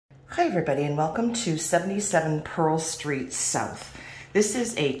Hi everybody and welcome to 77 Pearl Street South. This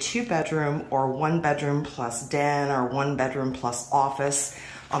is a 2-bedroom or 1-bedroom plus den or 1-bedroom plus office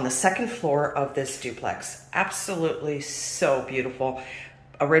on the second floor of this duplex. Absolutely so beautiful.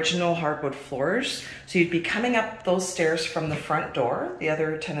 Original hardwood floors. So you'd be coming up those stairs from the front door. The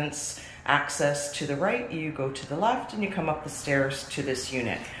other tenants access to the right, you go to the left and you come up the stairs to this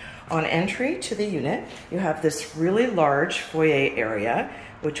unit. On entry to the unit, you have this really large foyer area,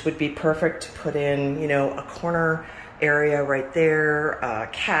 which would be perfect to put in, you know, a corner area right there, a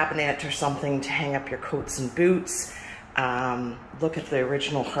cabinet or something to hang up your coats and boots. Look at the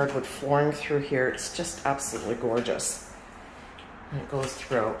original hardwood flooring through here. It's just absolutely gorgeous. And it goes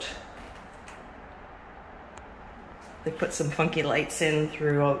throughout. They put some funky lights in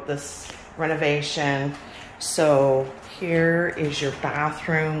throughout this renovation. So here is your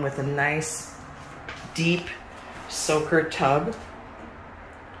bathroom with a nice deep soaker tub.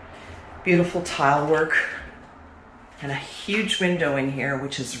 Beautiful tile work and a huge window in here,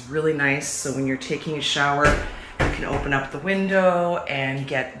 which is really nice. So when you're taking a shower, you can open up the window and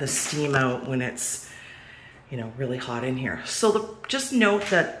get the steam out when it's, you know, really hot in here. So just note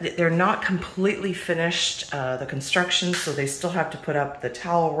that they're not completely finished, the construction, so they still have to put up the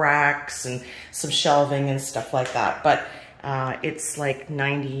towel racks and some shelving and stuff like that. But it's like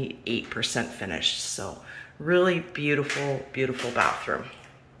 98% finished. So really beautiful, beautiful bathroom.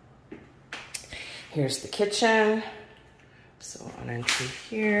 Here's the kitchen. So on entry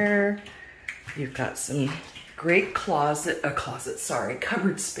here, you've got some great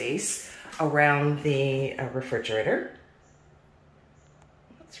cupboard space around the refrigerator.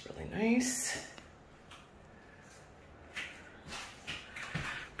 That's really nice.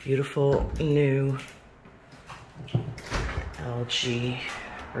 Beautiful new LG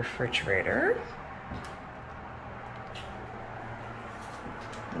refrigerator.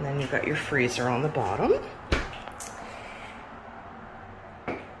 And then you've got your freezer on the bottom.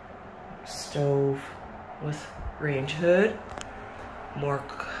 Stove with range hood. More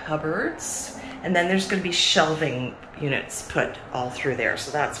cupboards. And then there's going to be shelving units put all through there.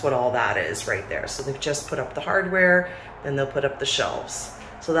 So that's what all that is right there. So they've just put up the hardware, then they'll put up the shelves.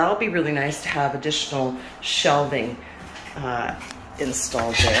 So that'll be really nice to have additional shelving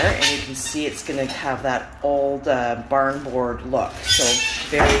installed there, and you can see it's going to have that old barn board look. So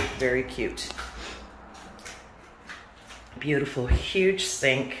very, very cute. Beautiful, huge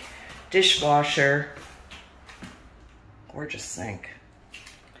sink, dishwasher, gorgeous sink.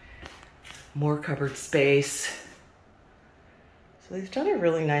 More cupboard space. So they've done a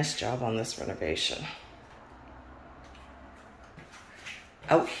really nice job on this renovation.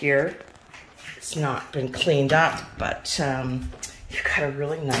 Out here, it's not been cleaned up, but you've got a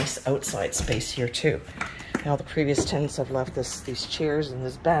really nice outside space here too. Now the previous tenants have left these chairs and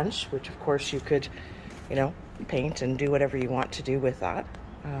this bench, which of course you could, you know, paint and do whatever you want to do with that.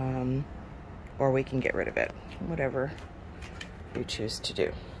 Or we can get rid of it, whatever you choose to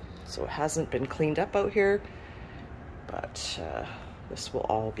do. So it hasn't been cleaned up out here, but this will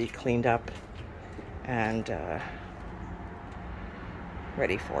all be cleaned up and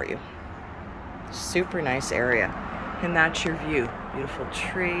ready for you. Super nice area. And that's your view. Beautiful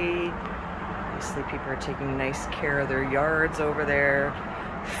tree. Obviously people are taking nice care of their yards over there.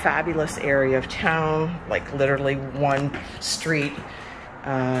 Fabulous area of town, like literally one street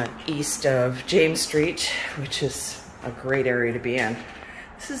east of James Street, which is a great area to be in.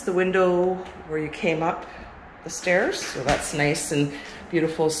 This is the window where you came up the stairs, so that's nice and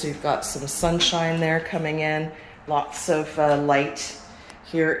beautiful. So you've got some sunshine there coming in, lots of light.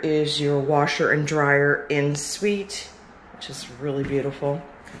 Here is your washer and dryer in suite, which is really beautiful.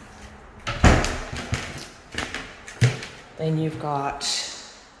 Then you've got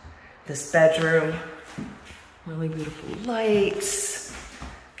this bedroom, really beautiful lights.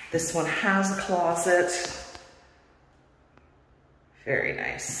 This one has a closet. Very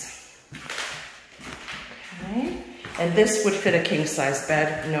nice. Okay, and this would fit a king-size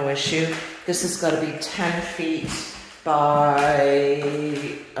bed, no issue. This has got to be 10 feet by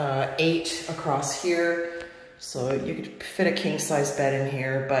 8 across here. So you could fit a king-size bed in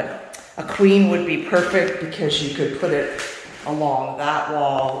here, but a queen would be perfect because you could put it along that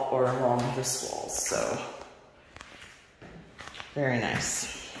wall or along this wall. So very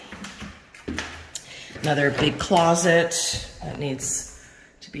nice. Another big closet that needs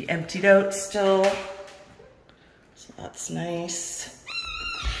to be emptied out still. So that's nice.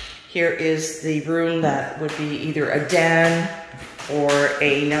 Here is the room that would be either a den or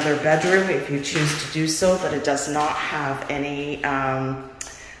another bedroom if you choose to do so, but it does not have any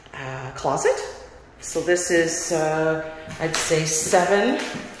closet. So this is, I'd say 7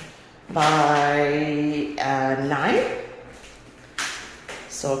 by 9.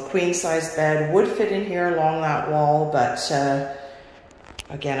 So a queen size bed would fit in here along that wall, but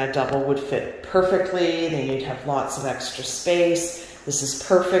again, a double would fit perfectly. Then you'd have lots of extra space. This is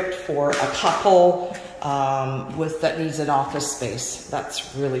perfect for a couple that needs an office space.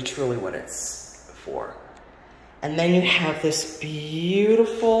 That's really, truly what it's for. And then you have this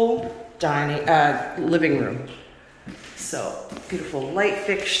beautiful living room. So beautiful light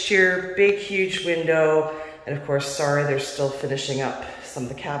fixture, big, huge window. And of course, sorry, they're still finishing up some of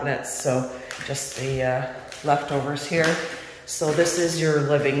the cabinets. So just the leftovers here. So this is your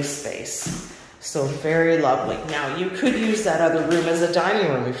living space. So very lovely. Now you could use that other room as a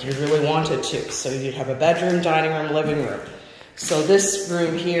dining room if you really wanted to. So you'd have a bedroom, dining room, living room. So this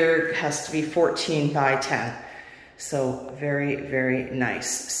room here has to be 14 by 10. So very, very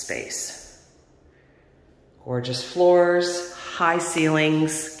nice space. Gorgeous floors, high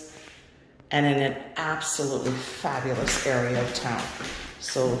ceilings, and in an absolutely fabulous area of town.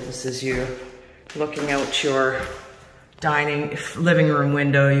 So this is you looking out your living room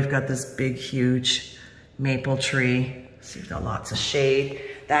window. You've got this big, huge maple tree. So you've got lots of shade.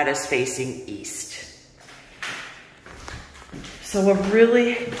 That is facing east. So a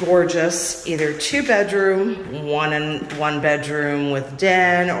really gorgeous, either 2-bedroom, one bedroom with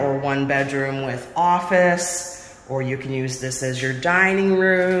den, or 1 bedroom with office, or you can use this as your dining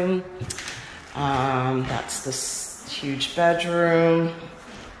room. That's this huge bedroom.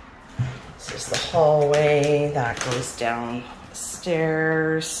 This is the hallway that goes down the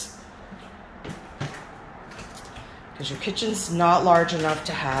stairs. Because your kitchen's not large enough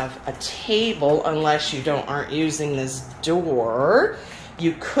to have a table unless you aren't using this door.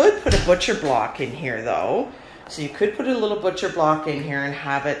 You could put a butcher block in here though. So you could put a little butcher block in here and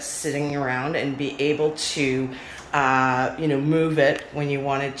have it sitting around and be able to, move it when you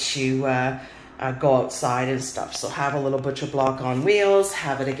wanted to go outside and stuff. So have a little butcher block on wheels,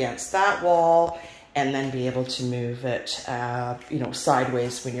 have it against that wall, and then be able to move it,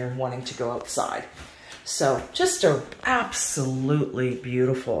 sideways when you're wanting to go outside. So just a absolutely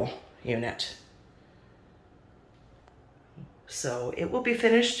beautiful unit. So it will be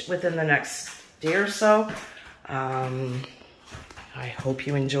finished within the next day or so. I hope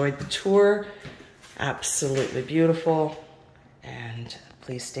you enjoyed the tour. Absolutely beautiful. And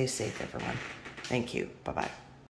please stay safe, everyone. Thank you. Bye-bye.